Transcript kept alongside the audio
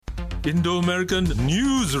Indo-American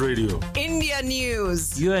News Radio. India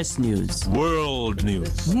News. US News. World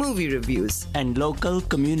News. Movie reviews. And local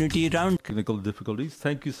community round. Technical difficulties.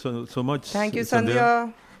 Thank you so much. Thank you,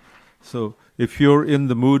 Sandhya. So, if you're in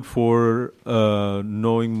the mood for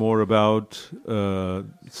knowing more about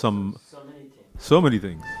so many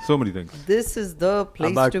things. This is the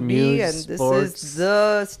place About to news, be, and this sports, is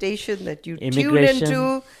the station that you tune immigration.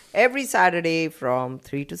 into every Saturday from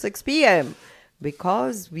 3 to 6 p.m.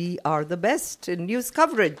 because we are the best in news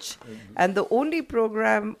coverage and the only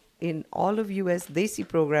program in all of US, Desi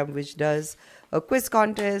program, which does a quiz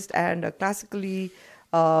contest and a classically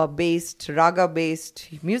based, raga-based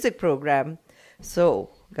music program. So,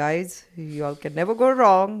 guys, you all can never go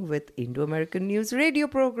wrong with Indo-American News Radio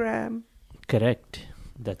program. Correct.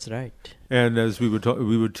 That's right. And as we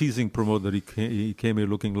were teasing Pramod that he came here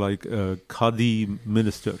looking like a Khadi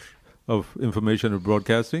minister of information and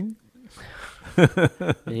broadcasting.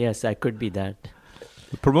 Yes, I could be that.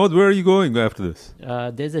 Pramod, where are you going after this?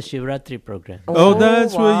 There's a Shivratri program. Oh,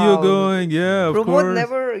 that's where wow. you're going. Yeah, of Pramod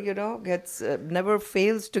course. never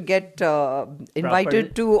fails to get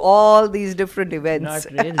invited to all these different events.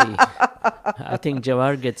 Not really. I think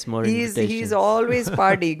Jawar gets more invitations. He's always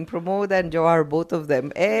partying. Pramod and Jawar, both of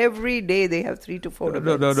them. Every day they have 3 to 4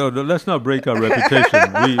 events. No. Let's not break our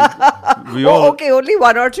reputation. We all okay, only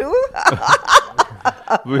 1 or 2?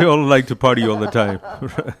 we all like to party all the time.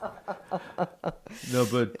 No,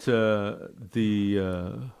 but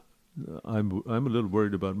I'm a little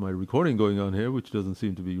worried about my recording going on here, which doesn't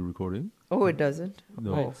seem to be recording. Oh, it doesn't?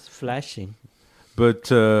 No. Oh, it's flashing. But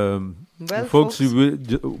folks, folks.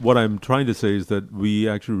 what I'm trying to say is that we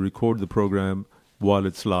actually record the program while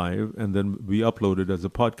it's live, and then we upload it as a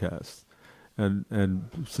podcast. And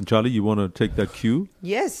Sanchali, you want to take that cue?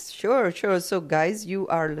 Yes, sure. So, guys, you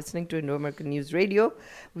are listening to Indo-American News Radio.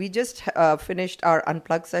 We just finished our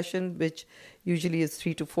Unplugged session, which usually is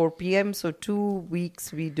 3 to 4 p.m. So 2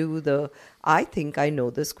 weeks we do the I Think I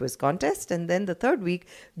Know This quiz contest. And then the third week,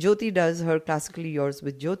 Jyoti does her Classically Yours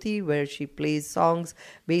with Jyoti, where she plays songs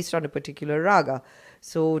based on a particular raga.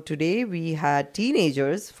 So today we had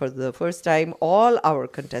teenagers. For the first time, all our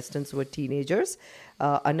contestants were teenagers.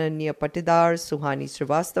 Ananya Patidar, Suhani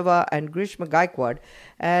Srivastava and Grishma Gaikwad.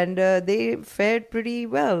 And they fared pretty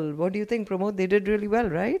well. What do you think, Pramod? They did really well,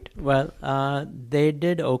 right? Well, they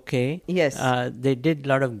did okay. Yes. They did a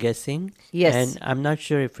lot of guessing. Yes. And I'm not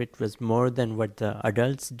sure if it was more than what the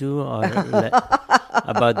adults do or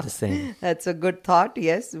about the same. That's a good thought.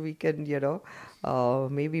 Yes, we can,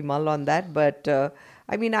 maybe mull on that. But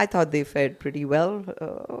I thought they fared pretty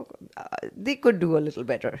well. They could do a little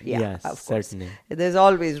better. Yeah, Yes, of course. certainly. There's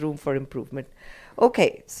always room for improvement.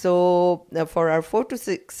 Okay, so for our 4 to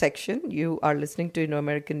 6 section, you are listening to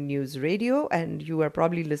Indo-American News Radio, and you are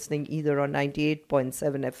probably listening either on 98.7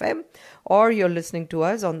 FM or you're listening to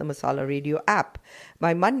us on the Masala Radio app.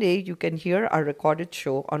 By Monday, you can hear our recorded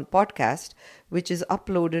show on podcast, which is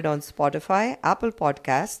uploaded on Spotify, Apple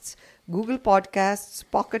Podcasts, Google Podcasts,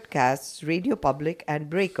 Pocket Casts, Radio Public, and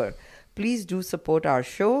Breaker. Please do support our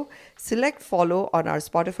show. Select follow on our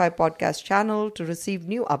Spotify podcast channel to receive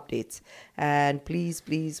new updates. And please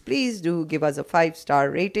do give us a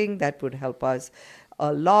 5-star rating. That would help us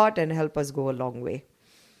a lot and help us go a long way.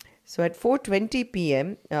 So at 4:20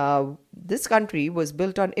 p.m., this country was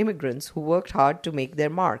built on immigrants who worked hard to make their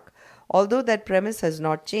mark. Although that premise has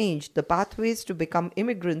not changed, the pathways to become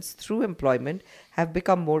immigrants through employment have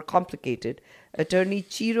become more complicated. Attorney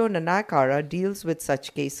Chiro Nanakara deals with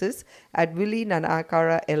such cases at Willie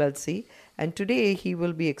Nanakara LLC, and today he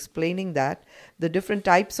will be explaining that the different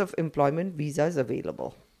types of employment visas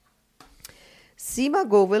available. Seema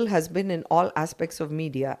Govil has been in all aspects of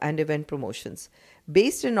media and event promotions.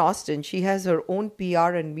 Based in Austin, she has her own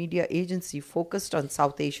PR and media agency focused on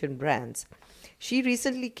South Asian brands. She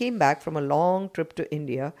recently came back from a long trip to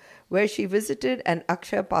India where she visited an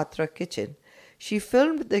Akshaya Patra kitchen. She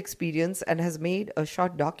filmed the experience and has made a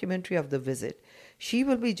short documentary of the visit. She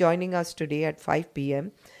will be joining us today at 5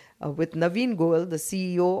 p.m. With Naveen Goel, the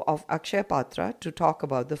CEO of Akshaya Patra, to talk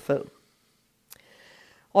about the film.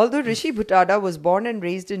 Although Rishi Bhutada was born and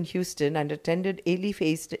raised in Houston and attended Ailey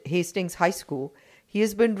Hastings High School, he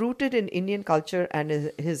has been rooted in Indian culture and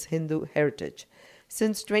his Hindu heritage.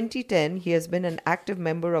 Since 2010, he has been an active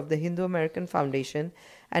member of the Hindu American Foundation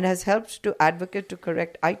and has helped to advocate to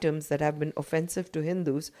correct items that have been offensive to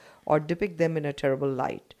Hindus or depict them in a terrible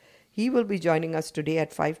light. He will be joining us today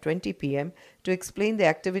at 5:20 p.m. to explain the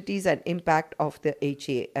activities and impact of the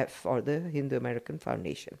HAF, or the Hindu American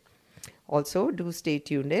Foundation. Also, do stay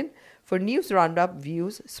tuned in for news roundup,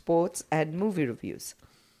 views, sports, and movie reviews.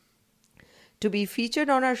 To be featured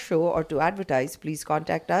on our show or to advertise, please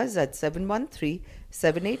contact us at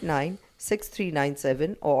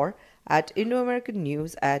 713-789-6397 or at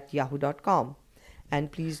indoamericannews@yahoo.com.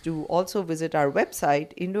 And please do also visit our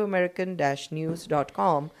website,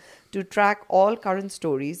 indoamerican-news.com, to track all current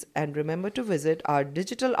stories, and remember to visit our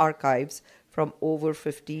digital archives from over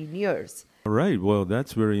 15 years. All right. Well,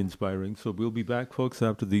 that's very inspiring. So we'll be back, folks,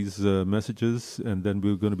 after these messages, and then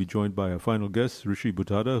we're going to be joined by our final guest, Rishi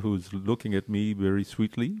Buttada, who's looking at me very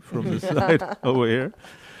sweetly from the side over here.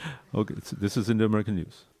 Okay, so this is Indo-American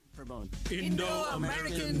News.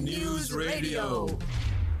 Indo-American News Radio.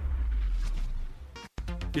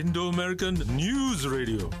 Indo-American News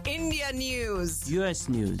Radio. India News. US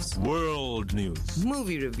News. World News.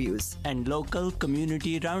 Movie reviews. And local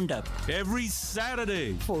community roundup. Every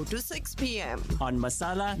Saturday. 4 to 6 p.m. On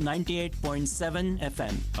Masala 98.7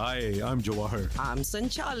 FM. Hi, I'm Jawahar. I'm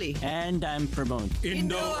Sanchali. And I'm Pramod.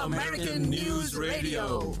 Indo-American News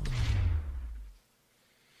Radio.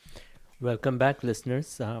 Welcome back,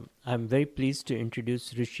 listeners. I'm very pleased to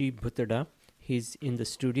introduce Rishi Buttada. He's in the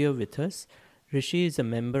studio with us. Rishi is a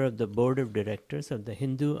member of the board of directors of the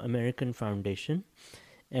Hindu American Foundation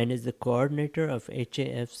and is the coordinator of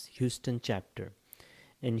HAF's Houston chapter.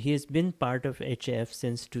 And he has been part of HAF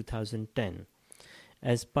since 2010.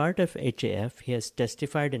 As part of HAF, he has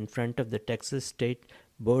testified in front of the Texas State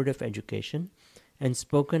Board of Education and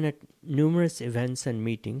spoken at numerous events and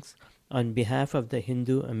meetings on behalf of the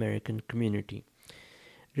Hindu American community.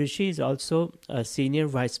 Rishi is also a senior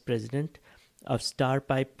vice president of Star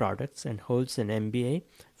Pipe Products and holds an MBA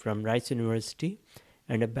from Rice University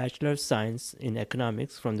and a Bachelor of Science in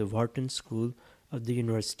Economics from the Wharton School of the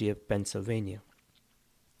University of Pennsylvania.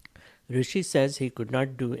 Rishi says he could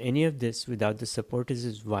not do any of this without the support of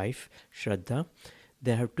his wife, Shraddha.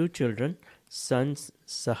 They have 2 children, son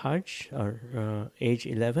Sahaj, age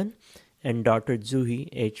 11, and daughter Zuhi,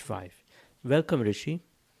 age 5. Welcome, Rishi.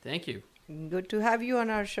 Thank you. Good to have you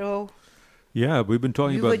on our show. Yeah, we've been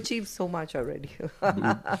talking You've about... achieved so much already.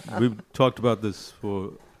 We've talked about this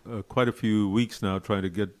for quite a few weeks now, trying to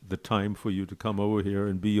get the time for you to come over here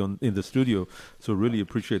and be in the studio. So really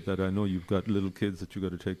appreciate that. I know you've got little kids that you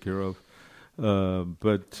got to take care of.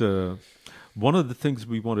 But one of the things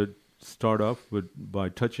we want to start off with by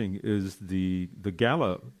touching is the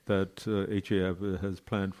gala that HAF has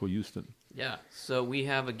planned for Houston. Yeah, so we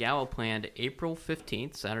have a gala planned April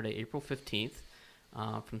 15th, Saturday, April 15th,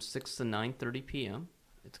 from 6 to 9:30 p.m.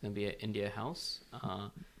 It's going to be at India House.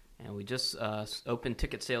 And we just opened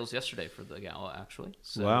ticket sales yesterday for the gala, actually.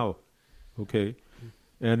 So Wow. Okay.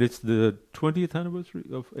 And it's the 20th anniversary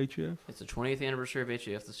of HAF? It's the 20th anniversary of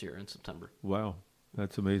HAF this year in September. Wow.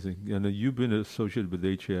 That's amazing. And you've been associated with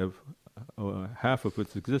HAF half of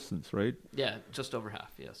its existence, right? Yeah, just over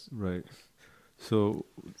half, yes. Right. So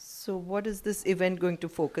what is this event going to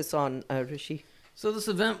focus on, Rishi? So this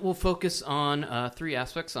event will focus on 3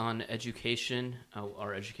 aspects: on education,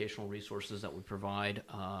 our educational resources that we provide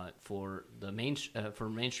for the for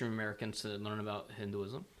mainstream Americans to learn about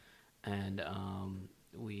Hinduism, and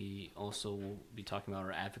we also will be talking about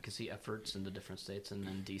our advocacy efforts in the different states and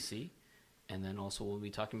then DC, and then also we'll be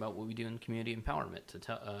talking about what we do in community empowerment to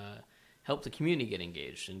help the community get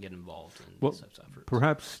engaged and get involved in these types of efforts.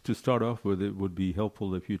 Perhaps to start off with, it would be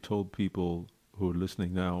helpful if you told people who are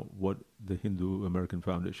listening now what the Hindu American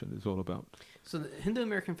Foundation is all about. So the Hindu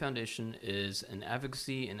American Foundation is an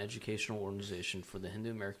advocacy and educational organization for the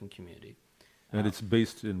Hindu American community. And it's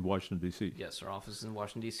based in Washington, D.C. Yes, our office is in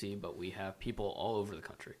Washington, D.C., but we have people all over the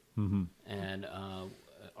country. Mm-hmm. And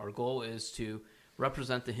our goal is to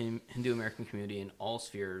represent the Hindu American community in all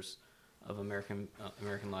spheres of American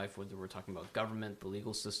life, whether we're talking about government, the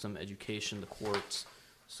legal system, education, the courts,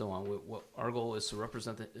 so on. Our goal is to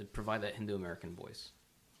provide that Hindu American voice.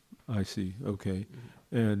 I see. Okay.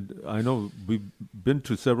 And I know we've been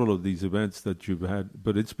to several of these events that you've had,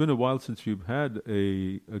 but it's been a while since you've had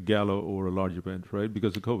a gala or a large event, right?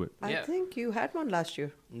 Because of COVID. I Yeah. think you had one last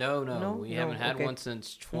year. No, No? we No, haven't had okay. one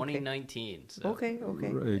since 2019. So. Okay.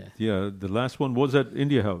 Right. Yeah. The last one was at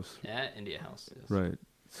India House. At India House, yes. Right.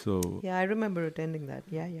 So Yeah, I remember attending that.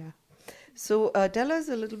 Yeah. So tell us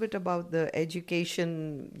a little bit about the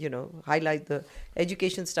education, highlight the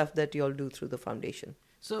education stuff that you all do through the foundation.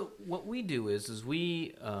 So what we do is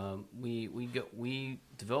we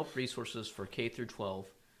develop resources for K through 12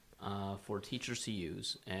 for teachers to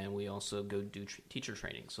use, and we also go do teacher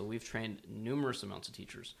training. So we've trained numerous amounts of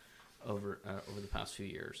teachers over the past few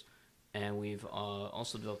years, and we've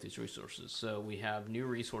also developed these resources. So we have new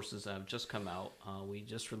resources that have just come out. We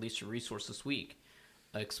just released a resource this week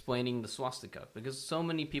explaining the swastika, because so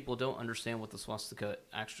many people don't understand what the swastika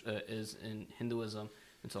is in Hinduism.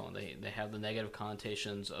 and so on. They have the negative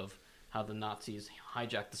connotations of how the Nazis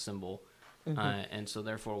hijacked the symbol, and so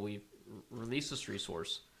therefore we released this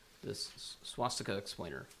resource, this swastika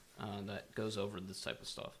explainer, that goes over this type of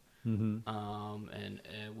stuff. And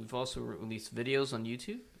we've also released videos on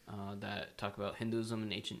YouTube that talk about Hinduism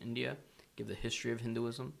in ancient India, give the history of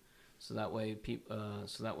Hinduism, so that way people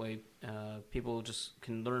just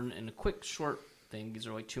can learn in a quick, short thing. These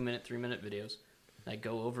are like 2-minute, 3-minute videos that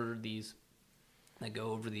go over these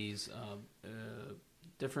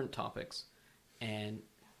different topics and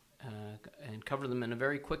cover them in a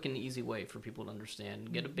very quick and easy way for people to understand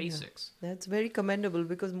and get the basics. That's very commendable,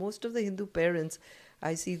 because most of the Hindu parents,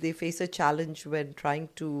 I see, they face a challenge when trying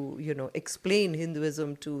to, explain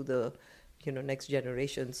Hinduism to the, next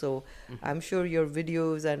generation. So I'm sure your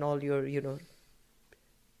videos and all your,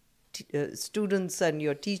 students and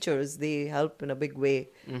your teachers, they help in a big way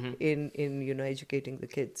in educating the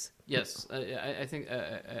kids. Yes, I think.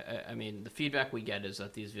 I mean, the feedback we get is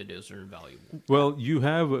that these videos are invaluable. Well, you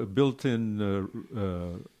have a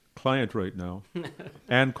built-in client right now,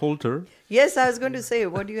 Ann Coulter. Yes, I was going to say,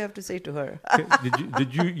 what do you have to say to her?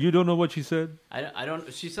 You don't know what she said? I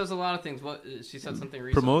don't. She says a lot of things. What she said something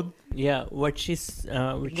recently. Pramod? Yeah, what she was back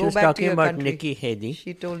to talking your about country. Nikki Haley.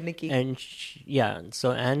 She told Nikki. And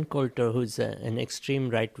so Ann Coulter, who's an extreme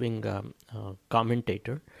right-wing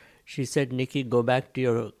commentator, she said, Nikki, go back to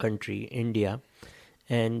your country, India.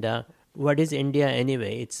 And what is India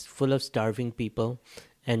anyway? It's full of starving people,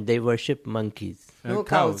 and they worship monkeys. No, And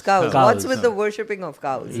cows. Cows. What's with the worshipping of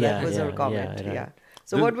cows? Yeah, That was her yeah, comment. yeah, right.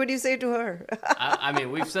 So what would you say to her? I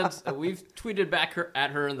mean, we've tweeted back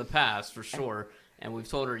at her in the past for sure, and we've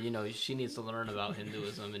told her, she needs to learn about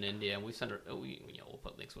Hinduism in India, and we sent her, we'll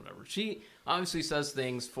put links, whatever. She obviously says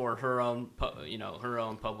things for her own, her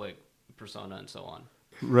own public persona and so on.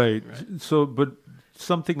 Right. So, but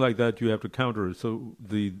something like that you have to counter. So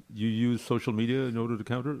you use social media in order to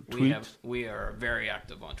counter? Tweets? We are very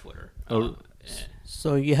active on Twitter.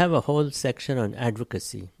 So you have a whole section on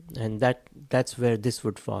advocacy, and that's where this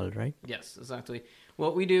would fall, right? Yes, exactly.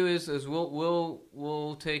 What we do is we'll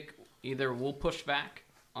push back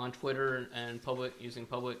on Twitter and using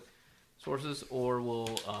public sources, or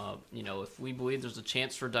we'll if we believe there's a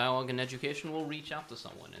chance for dialogue and education, we'll reach out to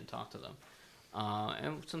someone and talk to them.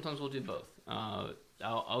 And sometimes we'll do both.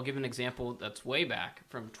 I'll give an example that's way back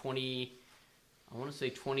from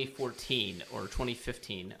 2014 or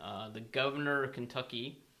 2015. The governor of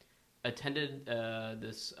Kentucky attended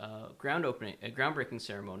this groundbreaking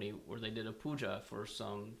ceremony where they did a puja for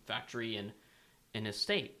some factory in his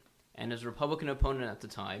state, and his Republican opponent at the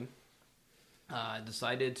time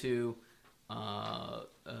decided to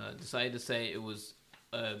say it was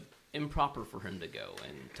improper for him to go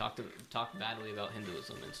and talk badly about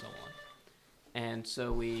Hinduism and so on. And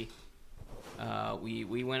so we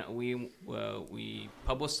went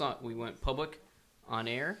public on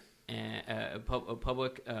air and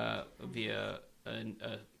public via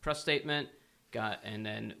a press statement. And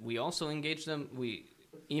then we also engaged them. We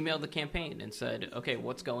emailed the campaign and said, "Okay,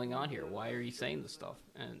 what's going on here? Why are you saying this stuff?"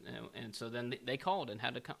 And so then they called and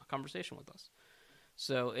had a conversation with us.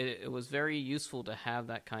 So it was very useful to have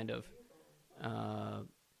that kind of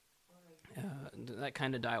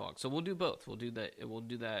dialogue. So we'll do both. We'll do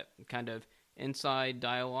that kind of inside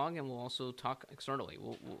dialogue, and we'll also talk externally.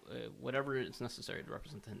 We'll whatever is necessary to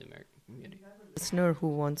represent the Hindu American community. Listener who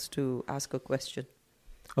wants to ask a question.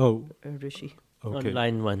 Oh, Rishi. okay. On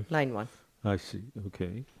line 1. Line 1. I see.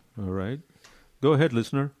 Okay. All right. Go ahead,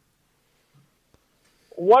 listener.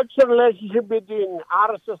 What's the relationship between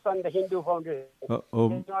RSS and the Hindu Foundation? Can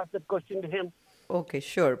you ask that question to him? Okay,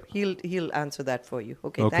 sure. He'll answer that for you.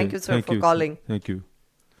 Okay. Thank you, sir, for you. calling. Thank you.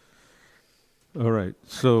 All right.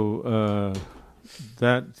 So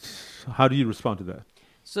how do you respond to that?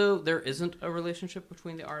 So there isn't a relationship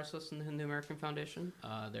between the RSS and the Hindu American Foundation.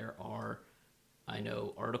 There are, I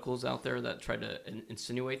know, articles out there that try to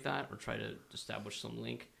insinuate that or try to establish some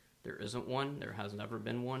link. There isn't one. There has never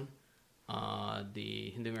been one.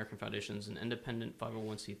 The Hindu American Foundation is an independent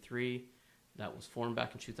 501c3 that was formed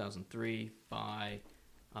back in 2003 by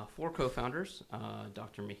 4 co-founders,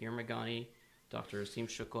 Dr. Mihir Meghani, Dr. Aseem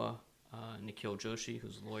Shukla, Nikhil Joshi,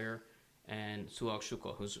 who's a lawyer, and Suhag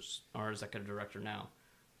Shukla, who's our executive director now.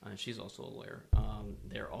 And she's also a lawyer.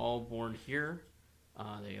 They're all born here.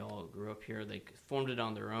 They all grew up here. They formed it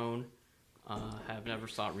on their own, have never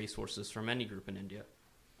sought resources from any group in India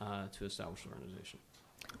to establish the organization.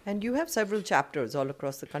 And you have several chapters all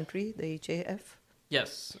across the country, the HAF?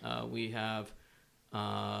 Yes, we have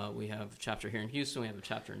a chapter here in Houston. We have a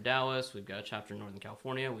chapter in Dallas. We've got a chapter in Northern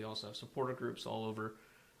California. We also have supporter groups all over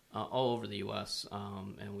all over the U.S.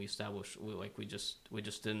 And we established we just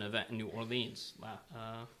did an event in New Orleans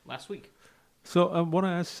last week. So I want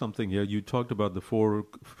to ask something here. You talked about the 4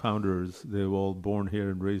 founders. They were all born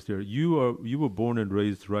here and raised here. You were born and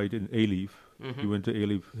raised right in Alief. You went to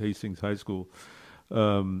Alief Hastings High School.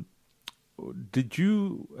 Did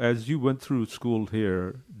you, as you went through school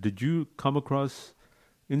here, did you come across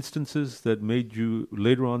instances that made you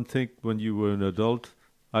later on think when you were an adult,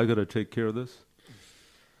 I got to take care of this?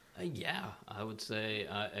 Yeah, I would say.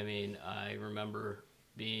 I mean, I remember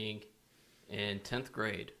being in 10th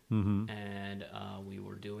grade, and we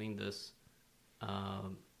were doing this. We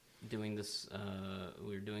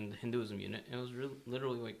were doing the Hinduism unit. And it was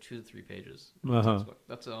literally like 2 to 3 pages.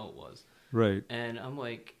 That's all it was. Right. And I'm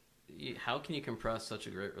like, how can you compress such a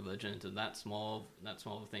great religion into that small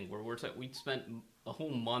of a thing? Where we spent a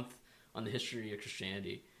whole month on the history of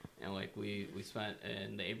Christianity, and like we spent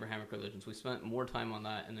in the Abrahamic religions. We spent more time on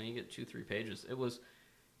that, and then you get 2-3 pages. It was,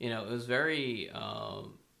 it was very.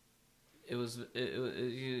 It was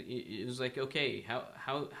like, okay,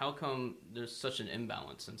 how come there's such an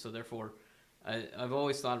imbalance? And so therefore, I've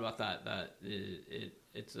always thought about that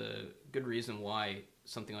it's a good reason why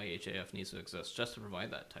something like HAF needs to exist, just to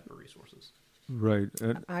provide that type of resources. Right.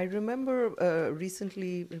 I remember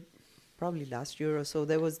recently, probably last year or so,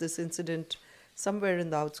 there was this incident somewhere in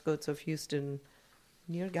the outskirts of Houston,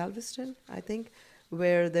 near Galveston, I think,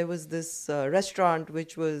 where there was this restaurant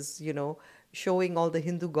which was, showing all the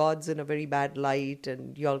Hindu gods in a very bad light,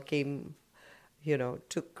 and y'all came,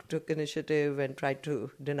 took initiative and tried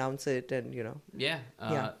to denounce it, and Yeah.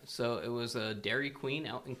 So it was a Dairy Queen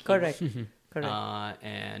out in Kima. Correct.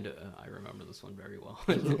 And I remember this one very well.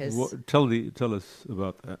 Yes. Tell us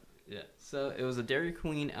about that. Yeah. So it was a Dairy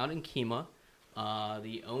Queen out in Kima.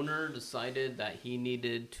 The owner decided that he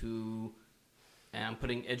needed to, and I'm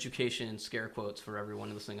putting education in scare quotes for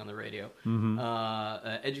everyone listening on the radio,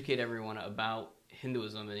 educate everyone about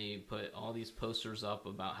Hinduism, and he put all these posters up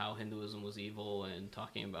about how Hinduism was evil and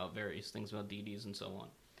talking about various things about deities and so on.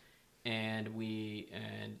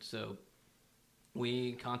 So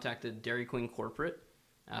we contacted Dairy Queen corporate,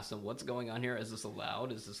 asked them what's going on here. Is this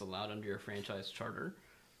allowed? Is this allowed under your franchise charter?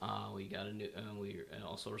 We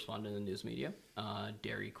also responded in the news media.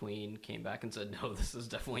 Dairy Queen came back and said, no, this is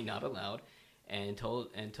definitely not allowed. And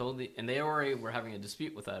they already were having a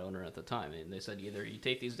dispute with that owner at the time, and they said either you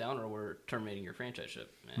take these down or we're terminating your franchiseship,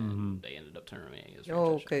 and they ended up terminating his franchiseship.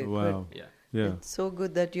 Oh, okay. Wow. Good. Yeah. It's so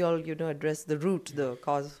good that you all, address the root, the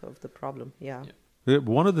cause of the problem. Yeah.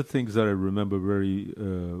 One of the things that I remember very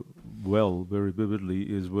very vividly,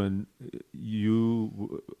 is when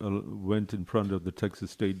you went in front of the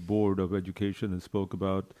Texas State Board of Education and spoke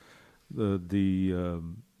about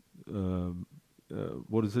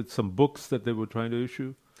some books that they were trying to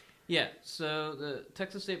issue? Yeah, so the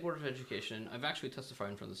Texas State Board of Education, I've actually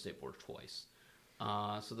testified in front of the State Board twice.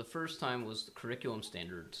 So the first time was the curriculum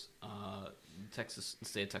standards the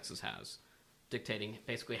state of Texas has, dictating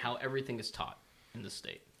basically how everything is taught in the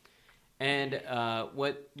state. And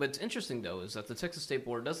what's interesting, though, is that the Texas State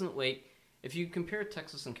Board doesn't if you compare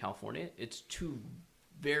Texas and California, it's 2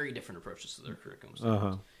 very different approaches to their curriculum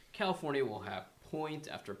standards. California will have point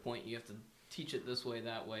after point. You have to teach it this way,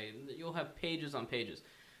 that way. You'll have pages on pages.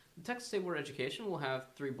 The Texas State Board of Education will have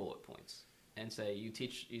 3 bullet points and say you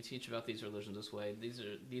teach about these religions this way.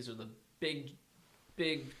 These are the big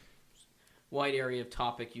wide area of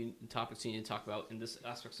topics you need to talk about in this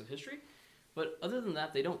aspects of history. But other than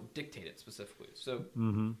that, they don't dictate it specifically. So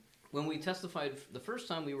when we testified the first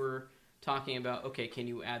time, we were talking about, okay, can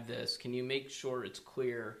you add this? Can you make sure it's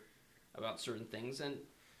clear about certain things? And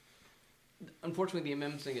unfortunately, the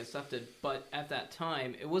amendments didn't get accepted. But at that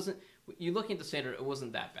time, it wasn't. You looking at the standard, it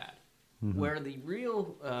wasn't that bad. Where the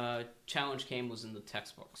real challenge came was in the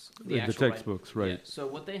textbooks. The textbooks, right. Yeah. So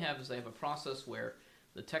what they have is they have a process where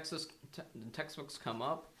the textbooks come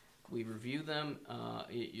up, we review them,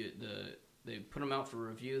 they put them out for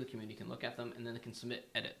review, the community can look at them, and then they can submit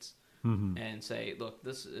edits and say, look,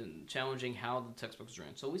 this is challenging how the textbooks are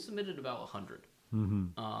in. So we submitted about 100.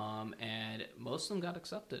 And most of them got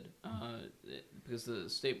accepted because the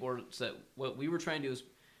state board said what we were trying to do is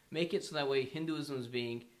make it so that way Hinduism is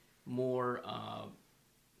being more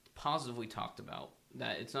positively talked about,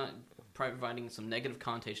 that it's not providing some negative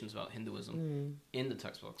connotations about Hinduism in the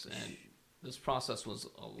textbooks. And this process was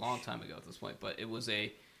a long time ago at this point, but it was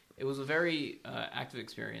a very active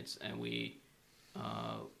experience, and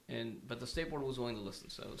but the state board was willing to listen,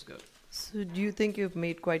 so it was good. So do you think you've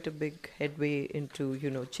made quite a big headway into,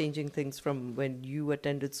 changing things from when you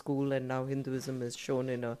attended school, and now Hinduism is shown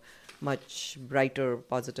in a much brighter,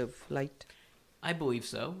 positive light? I believe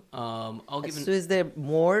so. I'll give. So is there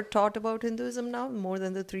more taught about Hinduism now, more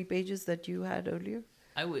than the 3 pages that you had earlier?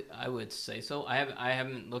 I would say so. I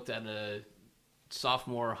haven't looked at a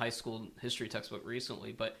sophomore high school history textbook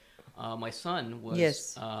recently, but my son was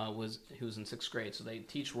he was in 6th grade, so they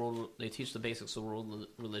teach the basics of world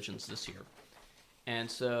religions this year, and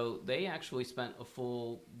so they actually spent a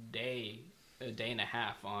full day and a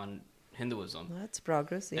half on Hinduism. That's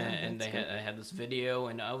progress, yeah. And I had this video,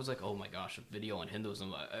 and I was like, oh my gosh, a video on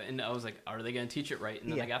Hinduism. And I was like, are they going to teach it right?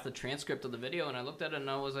 And then I got the transcript of the video, and I looked at it, and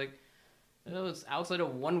I was like, it's outside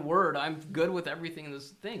of one word, I'm good with everything in this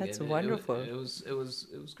thing. That's wonderful. It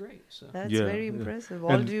was great. So that's very impressive.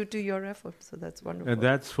 All due to your effort. So that's wonderful. And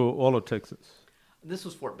that's for all of Texas. This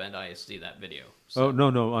was Fort Bend ISD, that video. So,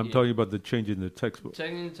 no, I'm talking about the change in the textbook.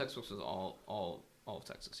 Changing the textbooks was all of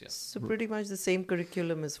Texas, yes. So pretty much the same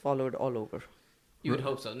curriculum is followed all over. You would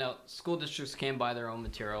hope so. Now, school districts can buy their own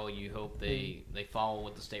material. You hope they follow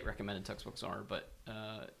what the state recommended textbooks are, but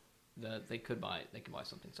they could buy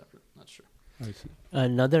something separate. That's true. I see.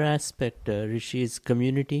 Another aspect, Rishi, is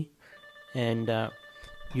community, and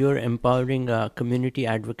you're empowering community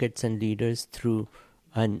advocates and leaders through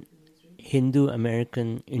an Hindu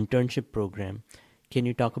American internship program. Can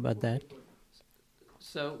you talk about that?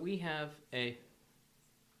 So we have a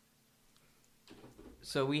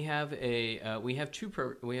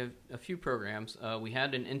few programs. We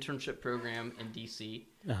had an internship program in DC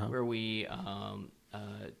where we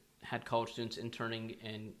had college students interning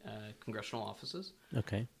in congressional offices.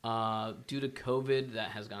 Okay. Due to COVID,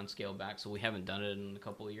 that has gone scaled back, so we haven't done it in a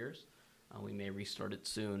couple of years. We may restart it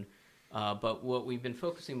soon. But what we've been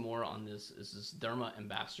focusing more on is this Dharma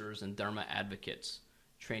ambassadors and Dharma advocates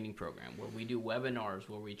training program, where we do webinars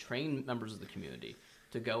where we train members of the community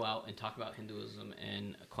to go out and talk about Hinduism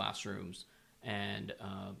in classrooms, and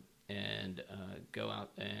go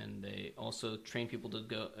out, and they also train people to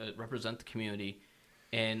go represent the community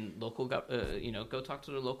and go talk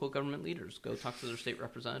to their local government leaders, go talk to their state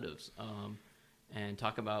representatives, and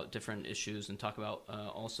talk about different issues, and talk about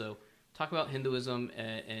Hinduism,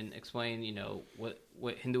 and explain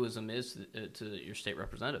what Hinduism is to your state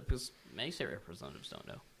representative, because many state representatives don't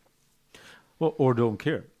know. Well, or don't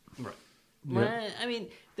care. Right. Yeah. Well, I mean,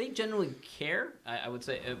 they generally care. I would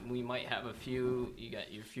say we might have you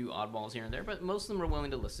got your few oddballs here and there, but most of them are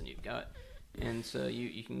willing to listen. And so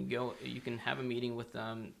you can have a meeting with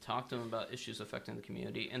them, talk to them about issues affecting the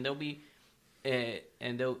community, and they're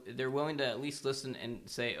willing to at least listen and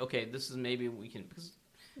say, okay, this is maybe we can, because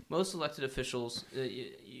most elected officials,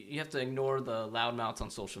 you have to ignore the loudmouths on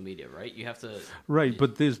social media, right? You have to. Right,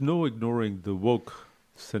 but there's no ignoring the woke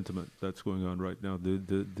sentiment that's going on right now.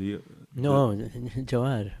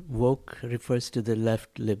 Jawahar, woke refers to the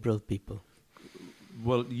left liberal people.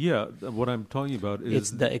 Well, yeah, what I'm talking about is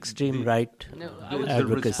it's the extreme right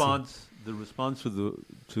advocacy. The response to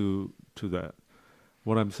that.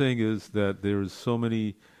 What I'm saying is that there's so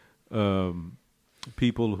many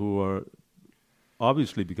people who are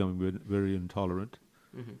obviously becoming very intolerant,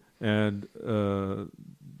 and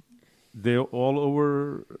they're all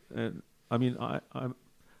over. And I mean,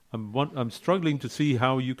 I'm struggling to see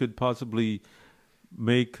how you could possibly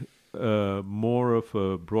make more of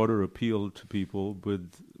a broader appeal to people with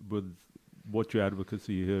what your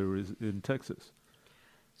advocacy here is in Texas.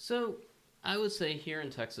 So I would say here in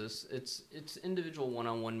Texas, it's individual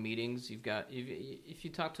one-on-one meetings. You've got if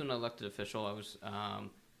you talk to an elected official, I was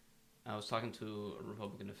talking to a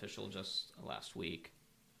Republican official just last week.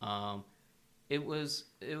 It was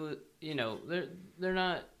they're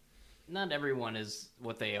not everyone is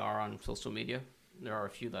what they are on social media. There are a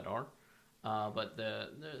few that are. But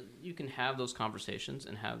you can have those conversations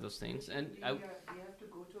and have those things. And we have to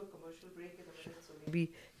go to a commercial break in a minute, so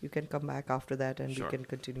maybe you can come back after that and we can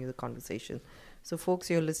continue the conversation. So, folks,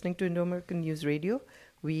 you're listening to Indo-American News Radio.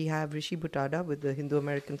 We have Rishi Buttada with the Hindu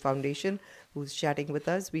American Foundation who's chatting with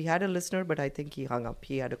us. We had a listener, but I think he hung up.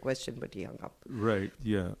 He had a question, but he hung up. Right,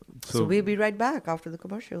 yeah. So we'll be right back after the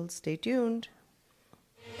commercial. Stay tuned.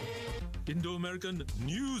 Indo-American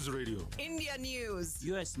News Radio. India News.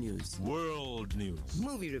 US News. World News.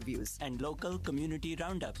 Movie reviews. And local community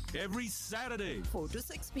roundup. Every Saturday. 4 to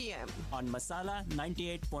 6 p.m. On Masala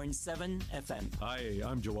 98.7 FM. Hi,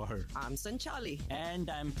 I'm Jawahar. I'm Sanchali.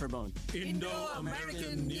 And I'm Pramod.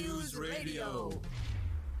 Indo-American News Radio.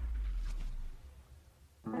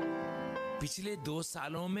 पिछले 2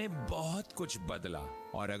 सालों में बहुत कुछ बदला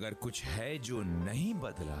और अगर कुछ है जो नहीं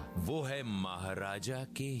बदला वो है महाराजा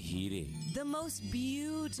के हीरे. The most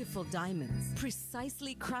beautiful diamonds,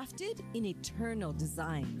 precisely crafted in eternal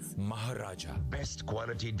designs. Maharaja. Best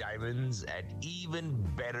quality diamonds at even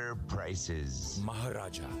better prices.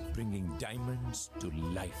 Maharaja, bringing diamonds to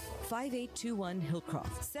life. 5821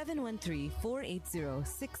 Hillcroft,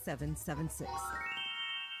 713-480-6776.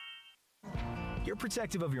 You're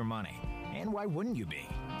protective of your money, and why wouldn't you be?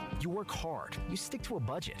 You work hard, you stick to a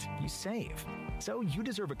budget, you save. So you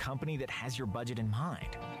deserve a company that has your budget in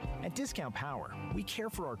mind. At Discount Power, we care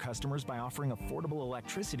for our customers by offering affordable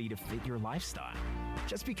electricity to fit your lifestyle.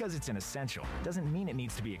 Just because it's an essential doesn't mean it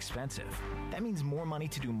needs to be expensive. That means more money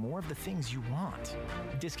to do more of the things you want.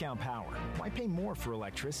 Discount Power. Why pay more for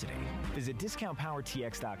electricity? Visit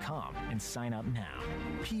discountpowertx.com and sign up now.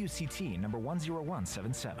 PUCT number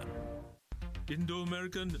 10177.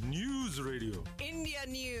 Indo-American News Radio. India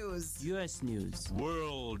News. US News.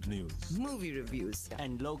 World News. Movie reviews.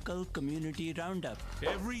 And local community roundup.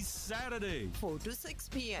 Every Saturday. 4 to 6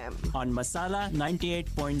 p.m. On Masala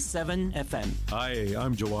 98.7 FM. Hi,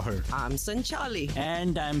 I'm Jawahar. I'm Sanchali.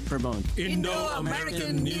 And I'm Pramod.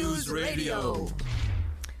 Indo-American News Radio.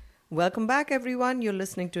 Welcome back, everyone. You're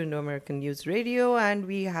listening to Indo-American News Radio, and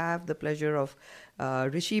we have the pleasure of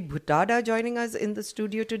Rishi Bhuttada joining us in the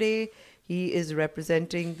studio today. He is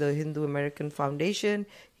representing the Hindu American Foundation.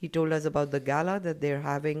 He told us about the gala that they're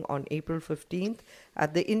having on April 15th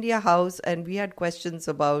at the India House, and we had questions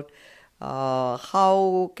about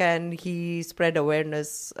how can he spread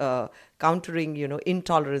awareness, countering,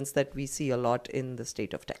 intolerance that we see a lot in the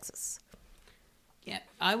state of Texas. Yeah,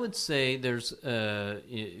 I would say there's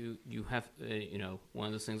you have one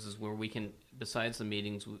of those things is where we can, besides the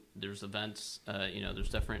meetings, there's events, there's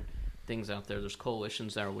different things out there. There's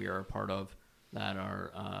coalitions that we are a part of that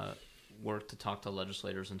are work to talk to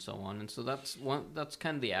legislators and so on, and so that's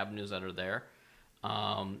kind of the avenues that are there.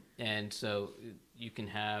 And so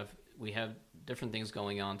we have different things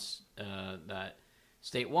going on that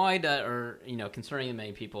statewide that are concerning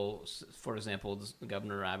many people. For example,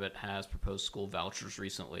 Governor Abbott has proposed school vouchers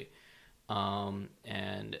recently, and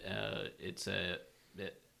it's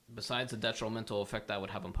besides the detrimental effect that would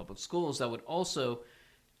have on public schools, that would also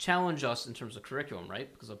challenge us in terms of curriculum,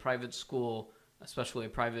 right? Because a private school, especially a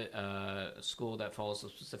private school that follows a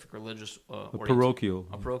specific religious a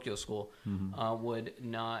parochial school, would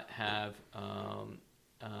not have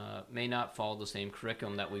may not follow the same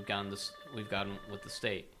curriculum that we've gotten with the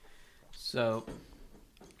state. So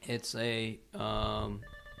it's a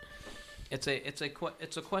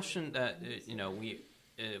question that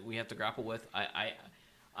we have to grapple with.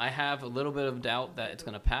 I have a little bit of doubt that it's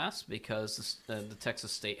going to pass because the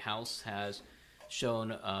Texas State House has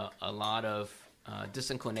shown a lot of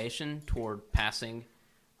disinclination toward passing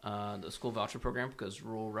the school voucher program because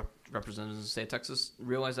rural representatives in the state of Texas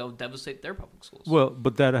realized that would devastate their public schools. Well,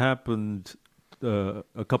 but that happened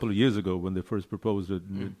a couple of years ago when they first proposed it.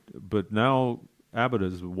 But now Abbott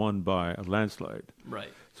has won by a landslide.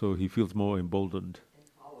 Right. So he feels more emboldened.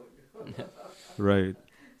 Right.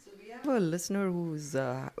 I have a listener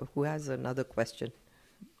who has another question.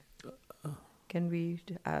 Can we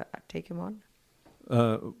take him on?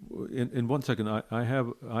 In 1 second, I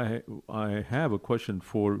have a question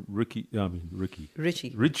for Ricky.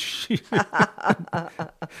 Richie.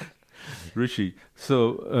 Rishi.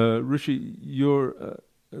 So Rishi, you're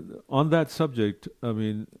on that subject. I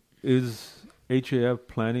mean, is HAF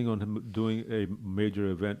planning on him doing a major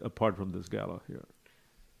event apart from this gala here?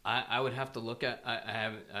 I would have to look at. I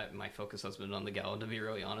haven't. My focus has been on the gala, to be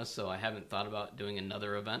really honest. So I haven't thought about doing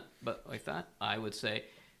another event, but like that, I would say,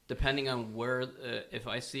 depending on where, if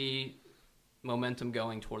I see momentum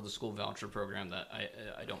going toward the school voucher program that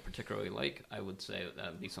I don't particularly like, I would say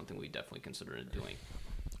that would be something we definitely consider doing.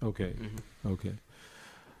 Okay. Okay.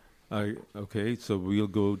 Okay. So we'll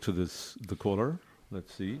go to the caller.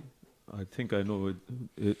 Let's see. I think I know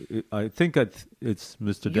it. I think it's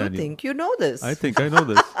Mr. Daniel. You think you know this? I think I know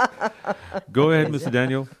this. Go ahead, Mr.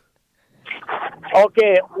 Daniel.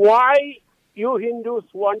 Okay, why you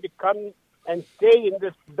Hindus want to come and stay in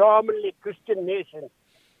this dominantly Christian nation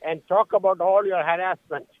and talk about all your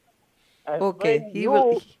harassment? Okay,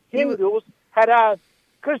 Hindus harass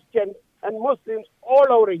Christians and Muslims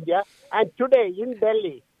all over India, and today in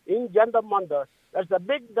Delhi, in Jantar Mandir, there's a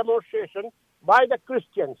big demonstration by the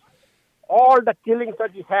Christians. All the killings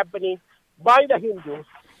that is happening by the Hindus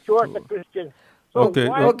towards the Christians. So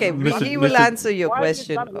okay. He will answer your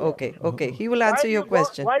question. Okay. He will answer your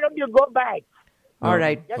question. Why don't you go back? All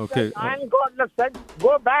right. Okay. I'm God said,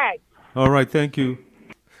 go back. All right. Thank you.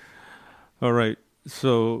 All right.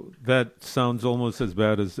 So that sounds almost as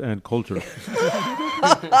bad as ant culture.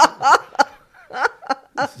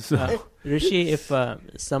 Rishi, if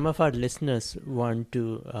some of our listeners want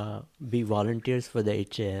to be volunteers for the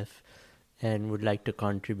HAF and would like to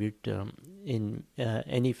contribute in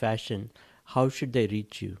any fashion, how should they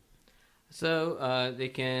reach you? So they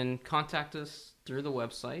can contact us through the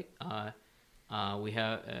website. We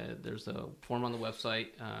have there's a form on the website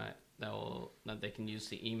that they can use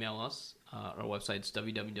to email us. Our website's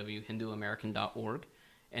www.hinduamerican.org,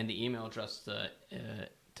 and the email address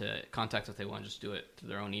to contact if they want to just do it through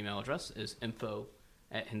their own email address is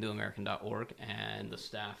info@hinduamerican.org, and the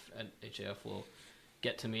staff at HAF will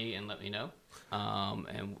get to me and let me know,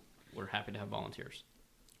 and we're happy to have volunteers.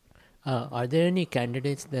 Are there any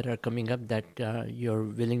candidates that are coming up that you're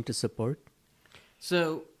willing to support?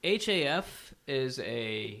 So HAF is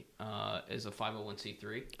a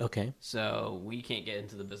 501c3. Okay. So we can't get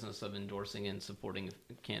into the business of endorsing and supporting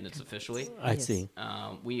candidates officially. I see.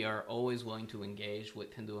 We are always willing to engage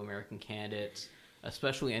with Hindu American candidates,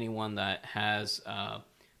 especially anyone that has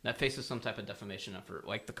that faces some type of defamation effort,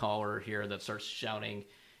 like the caller here that starts shouting,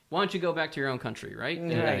 "Why don't you go back to your own country?" Right?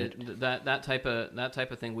 Right. That type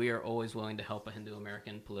of thing. We are always willing to help a Hindu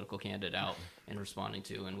American political candidate out in responding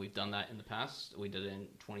to, and we've done that in the past. We did it in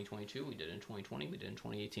 2022. We did it in 2020. We did it in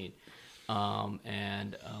 2018.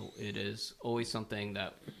 It is always something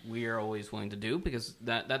that we are always willing to do, because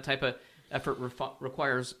that type of effort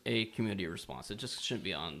requires a community response. It just shouldn't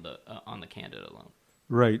be on the candidate alone.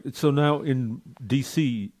 Right. So now in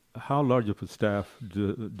D.C., how large of a staff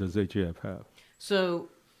does HAF have? So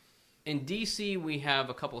in D.C., we have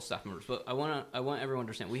a couple of staff members, but I want everyone to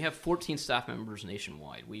understand we have 14 staff members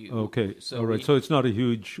nationwide. Okay. All right. So it's not a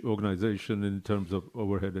huge organization in terms of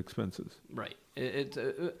overhead expenses. Right.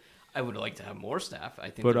 I would like to have more staff. I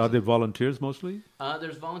think. But are they volunteers mostly?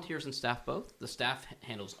 There's volunteers and staff both. The staff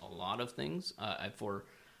handles a lot of things. I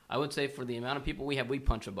would say for the amount of people we have, we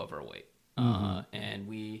punch above our weight, and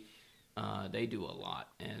they do a lot,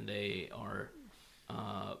 and they are,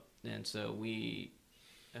 and so we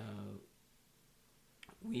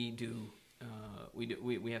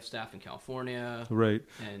have staff in California, right?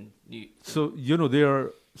 And so there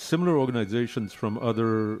are similar organizations from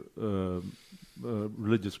other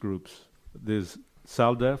religious groups. There's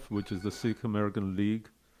SALDEF, which is the Sikh American League,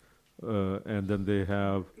 and then they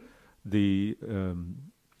have the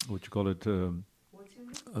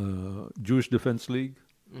Jewish Defense League.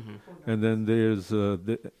 Mm-hmm. And then there's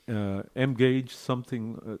the M-Gage,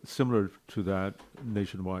 something similar to that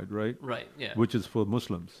nationwide, right? Right, yeah. Which is for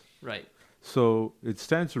Muslims. Right. So it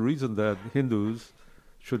stands to reason that Hindus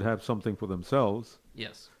should have something for themselves.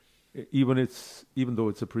 Yes. Even though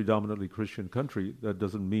it's a predominantly Christian country, that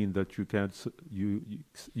doesn't mean that you can't you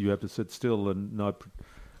have to sit still and not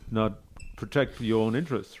protect your own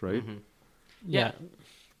interests, right? Mm-hmm. Yeah.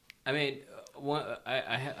 I mean,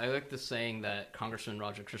 I like the saying that Congressman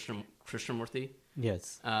Raja Krishnamurthy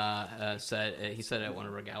said. He said at one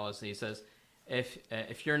of our galas, and he says,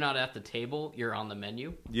 "If you're not at the table, you're on the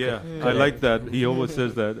menu." Yeah, I like that. He always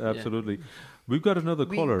says that. Absolutely. Yeah. We've got another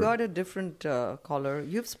caller. We've got a different caller.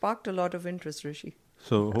 You've sparked a lot of interest, Rishi.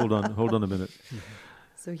 So hold on a minute.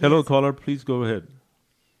 Hello, caller. Please go ahead.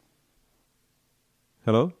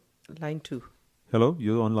 Hello. Line 2. Hello,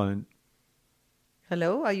 you're on line.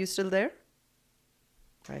 Hello, are you still there?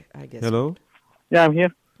 I guess. Hello? Not. Yeah, I'm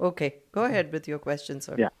here. Okay, go ahead with your question,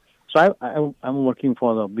 sir. Yeah. So I'm working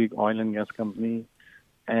for the big oil and gas company,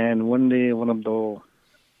 and one day one of the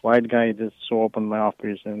white guy just showed up in my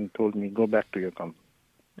office and told me, go back to your company.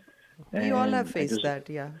 We all have faced that,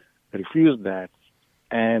 yeah. Refused that,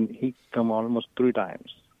 and he come almost 3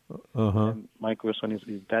 times. And my question is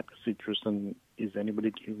that situation, is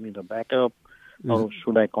anybody giving me the backup, or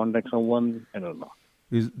should I contact someone? I don't know.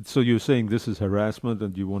 So you're saying this is harassment,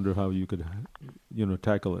 and you wonder how you could,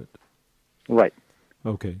 tackle it? Right.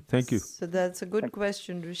 Okay. Thank you. So that's a good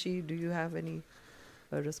question, Rishi. Do you have any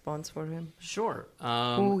response for him? Sure.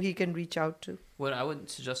 Who he can reach out to? What I would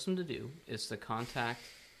suggest him to do is to contact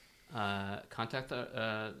us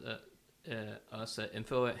at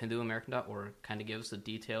info@hinduamerican.org. Kind of give us the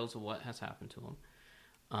details of what has happened to him,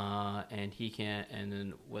 and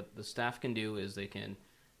then what the staff can do is they can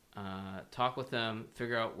talk with them,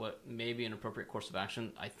 figure out what may be an appropriate course of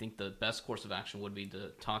action. I think the best course of action would be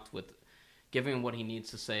to talk with, give him what he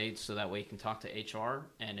needs to say, so that way he can talk to HR,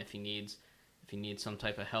 and if he needs some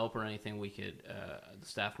type of help or anything, we could the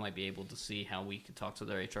staff might be able to see how we could talk to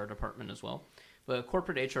their HR department as well. But a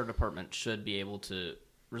corporate HR department should be able to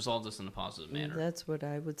resolve this in a positive manner. That's what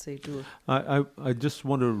I would say too. I just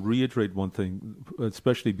want to reiterate one thing,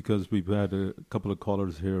 especially because we've had a couple of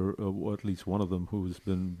callers here, or at least one of them, who's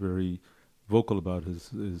been very vocal about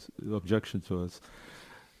his objection to us.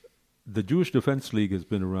 The Jewish Defense League has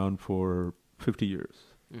been around for 50 years.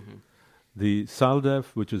 Mm-hmm. The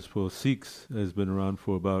SALDEF, which is for Sikhs, has been around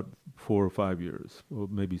for about 4 or 5 years, or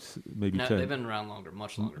maybe No, 10. they've been around longer,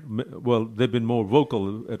 much longer. Well, they've been more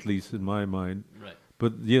vocal, at least in my mind. Right.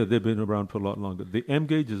 But yeah, they've been around for a lot longer. The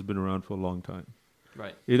M-Gage has been around for a long time.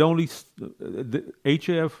 Right. It only the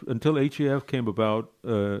HAF until HAF came about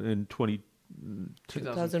in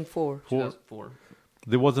 2004. 2004.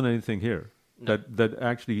 There wasn't anything here. No. That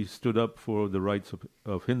actually stood up for the rights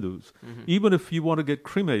of Hindus. Mhm. Even if you want to get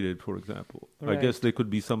cremated, for example, I guess Right. there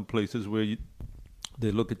could be some places where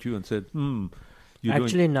they look at you and said, you're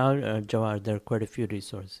Actually, now, Jawahar, there are quite a few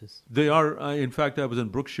resources. They are. In fact, I was in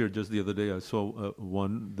Brookshire just the other day. I saw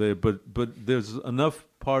one there, but there's enough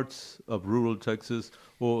parts of rural Texas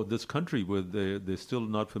or this country where they're still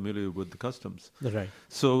not familiar with the customs. Right.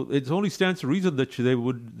 So it only stands to reason that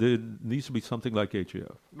there needs to be something like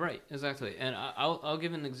HAF. Right, exactly. And I'll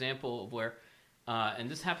give an example of where, and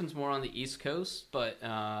this happens more on the East Coast, but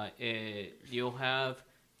you'll have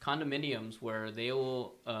condominiums where they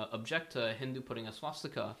will object to a Hindu putting a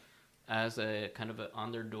swastika as a kind of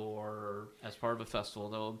on their door or as part of a festival.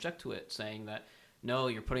 They'll object to it, saying that, no,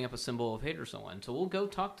 you're putting up a symbol of hate or so on. So we'll go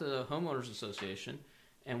talk to the homeowners association,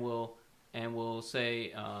 and we'll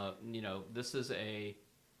say, this is a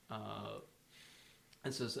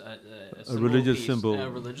religious piece, symbol. a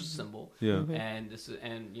religious symbol. Yeah. Mm-hmm. And this is,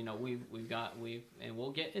 and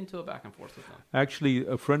we'll get into a back and forth with them. Actually,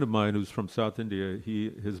 a friend of mine who's from South India,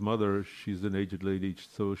 his mother, she's an aged lady,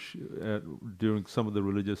 so during some of the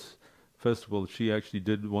religious festivals, she actually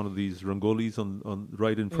did one of these rangolis on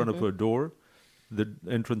right in front of her door, the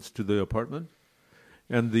entrance to the apartment.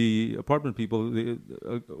 And the apartment people,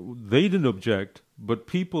 they didn't object, but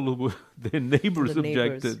people who were their neighbors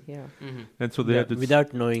objected. Yeah. Mm-hmm. And so they had to...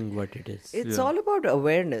 Without knowing what it is. It's all about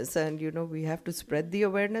awareness, and we have to spread the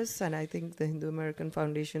awareness, and I think the Hindu American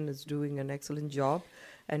Foundation is doing an excellent job,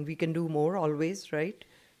 and we can do more always, right,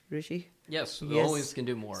 Rishi? Yes, we always can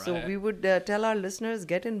do more. So we would tell our listeners,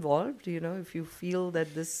 get involved. If you feel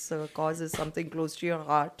that this cause is something close to your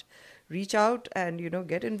heart, reach out and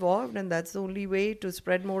get involved, and that's the only way to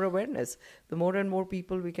spread more awareness. The more and more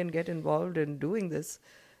people we can get involved in doing this,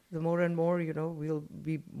 the more and more we'll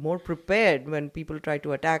be more prepared when people try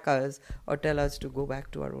to attack us or tell us to go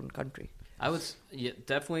back to our own country.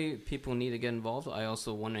 Definitely people need to get involved. I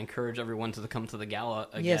also want to encourage everyone to come to the gala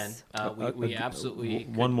again. Yes. We absolutely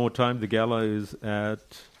one more time, the gala is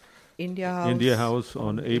at India House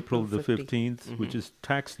on April the 15th, Mm-hmm. which is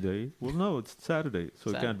tax day. Well, no, it's Saturday, so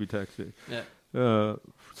it can't be tax day. Yeah.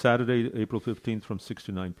 Saturday, April 15th from 6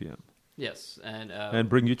 to 9 p.m. Yes, and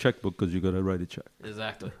bring your checkbook because you got to write a check.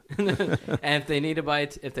 Exactly. And if they need to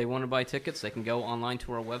if they want to buy tickets, they can go online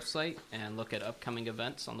to our website and look at upcoming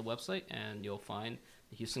events on the website, and you'll find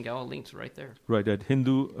the Houston Gala links right there. Right, at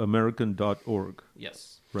HinduAmerican.org.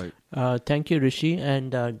 Yes. Right. Thank you, Rishi.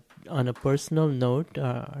 And on a personal note,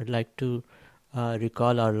 I'd like to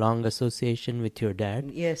recall our long association with your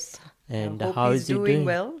dad. Yes. And I hope how he's is he doing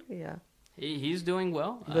well? Yeah. He's doing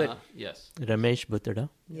well. Good. Yes. Ramesh Buttada.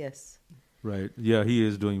 Yes. Right. Yeah, he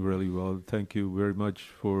is doing really well. Thank you very much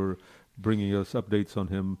for bringing us updates on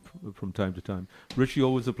him from time to time. Rishi,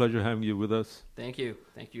 always a pleasure having you with us. Thank you.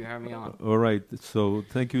 Thank you for having me on. All right. So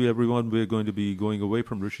thank you, everyone. We're going to be going away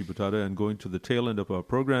from Rishi Buttada and going to the tail end of our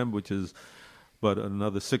program, which is about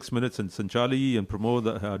another 6 minutes. And Sanchali and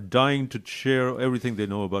Pramod are dying to share everything they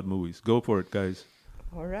know about movies. Go for it, guys.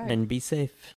 All right. And be safe.